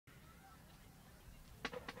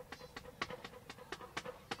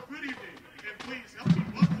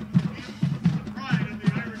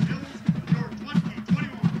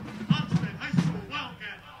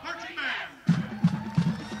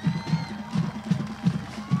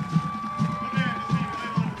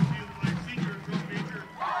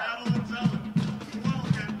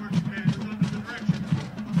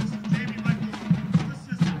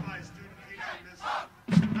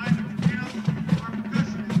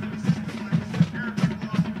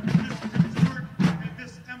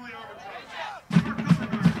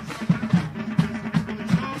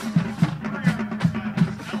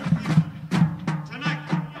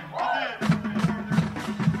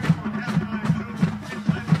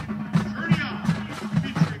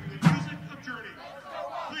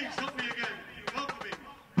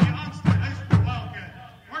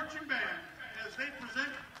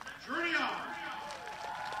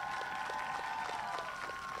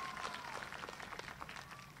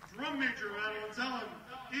Major Maddalynn Zellen,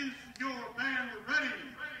 is your band ready?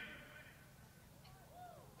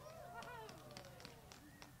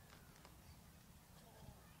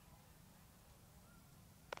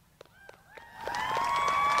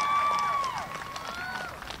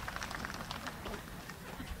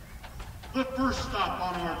 The first stop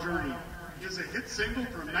on our journey is a hit single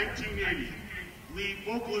from 1980. Lead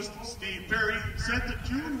vocalist Steve Perry said the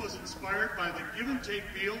tune was inspired by the give and take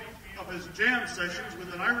feel of his jam sessions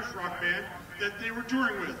with an Irish rock band that they were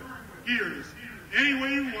touring with. Here's Any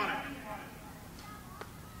Way You Want It.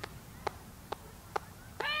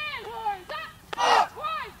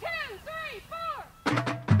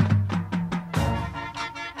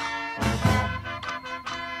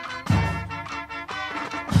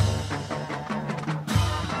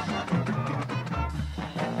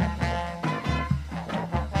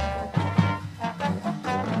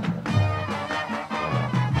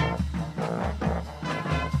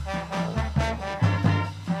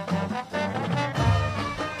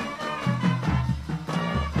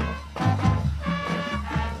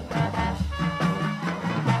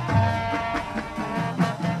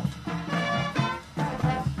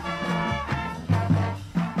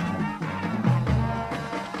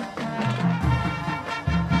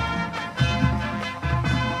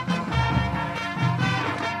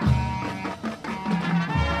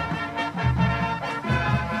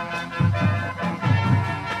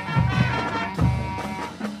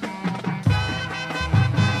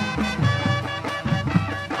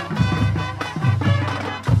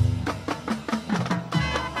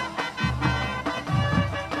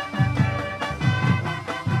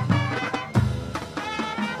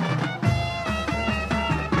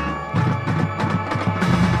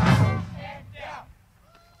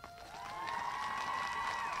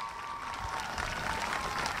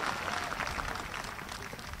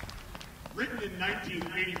 Written in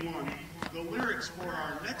 1981, the lyrics for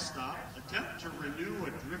our next stop attempt to renew a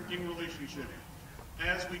drifting relationship.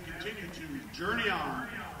 As we continue to journey on,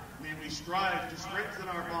 may we strive to strengthen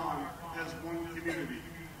our bond as one community.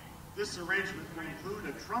 This arrangement will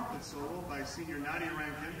include a trumpet solo by Senior Nadia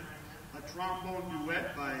Rankin, a trombone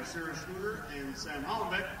duet by Sarah Schluter and Sam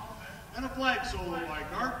Hollenbeck, and a flag solo by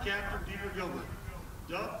Guard Captain Deeper Gilbert.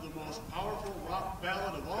 Dubbed the most powerful rock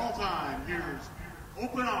ballad of all time, here's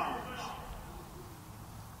Open Arms.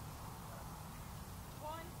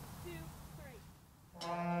 1, 2,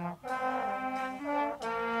 3.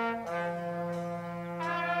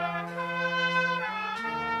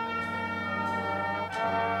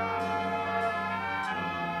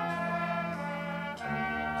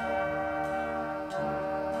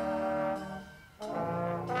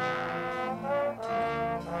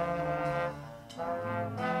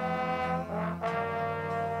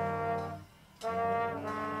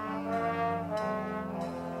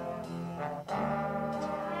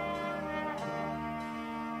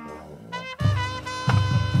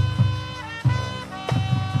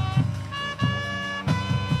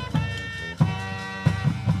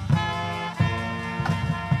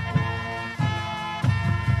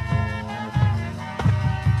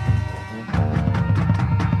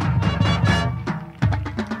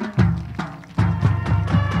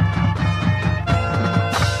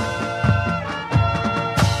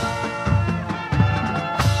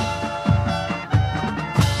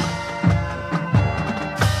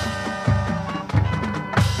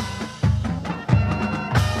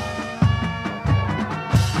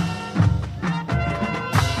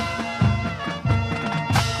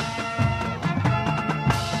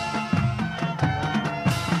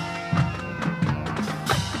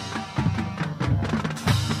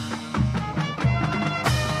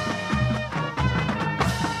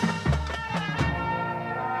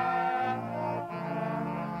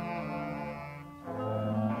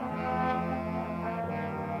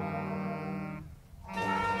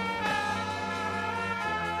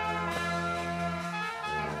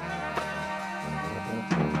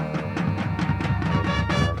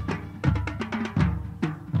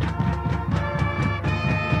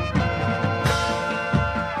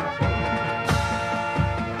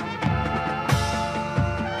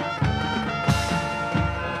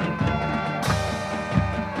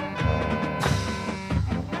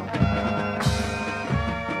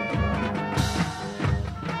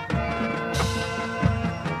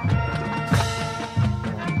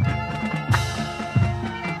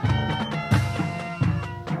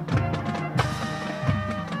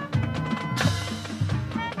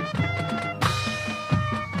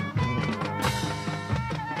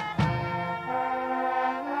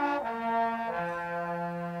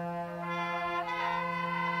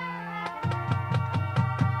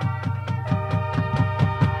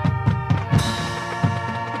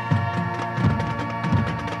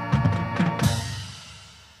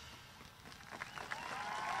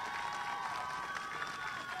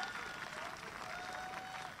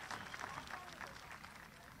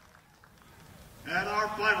 our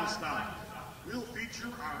final stop, we'll feature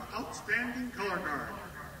our outstanding color guard,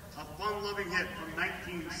 a fun-loving hit from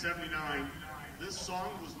 1979. This song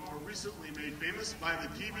was more recently made famous by the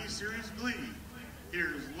TV series Glee.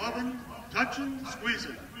 Here's Lovin, Touchin,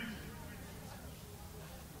 Squeezin.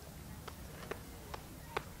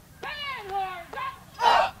 Band horns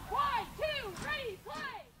up! 1, 2, 3, play!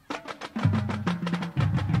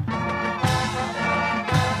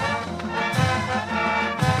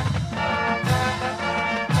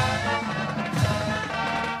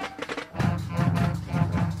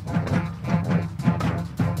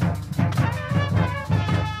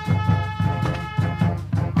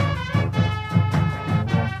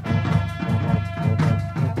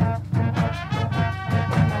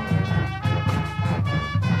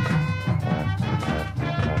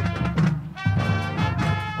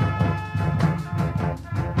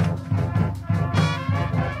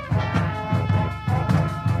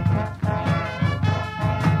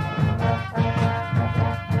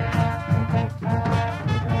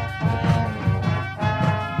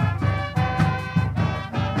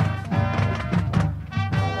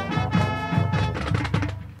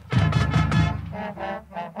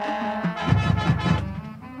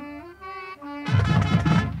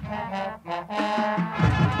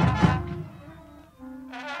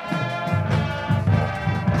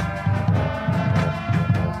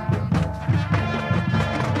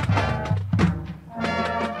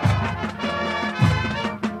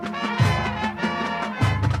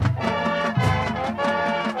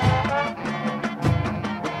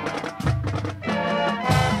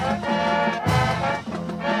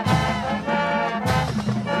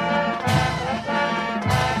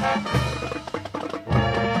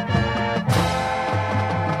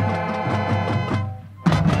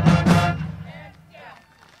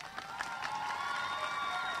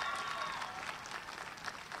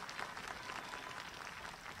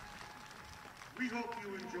 We hope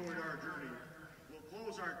you enjoyed our journey. We'll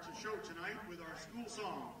close our show tonight with our school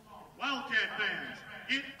song. Wildcat fans,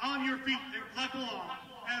 get on your feet and clap along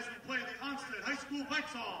as we play the Onsted High School Fight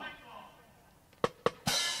Song.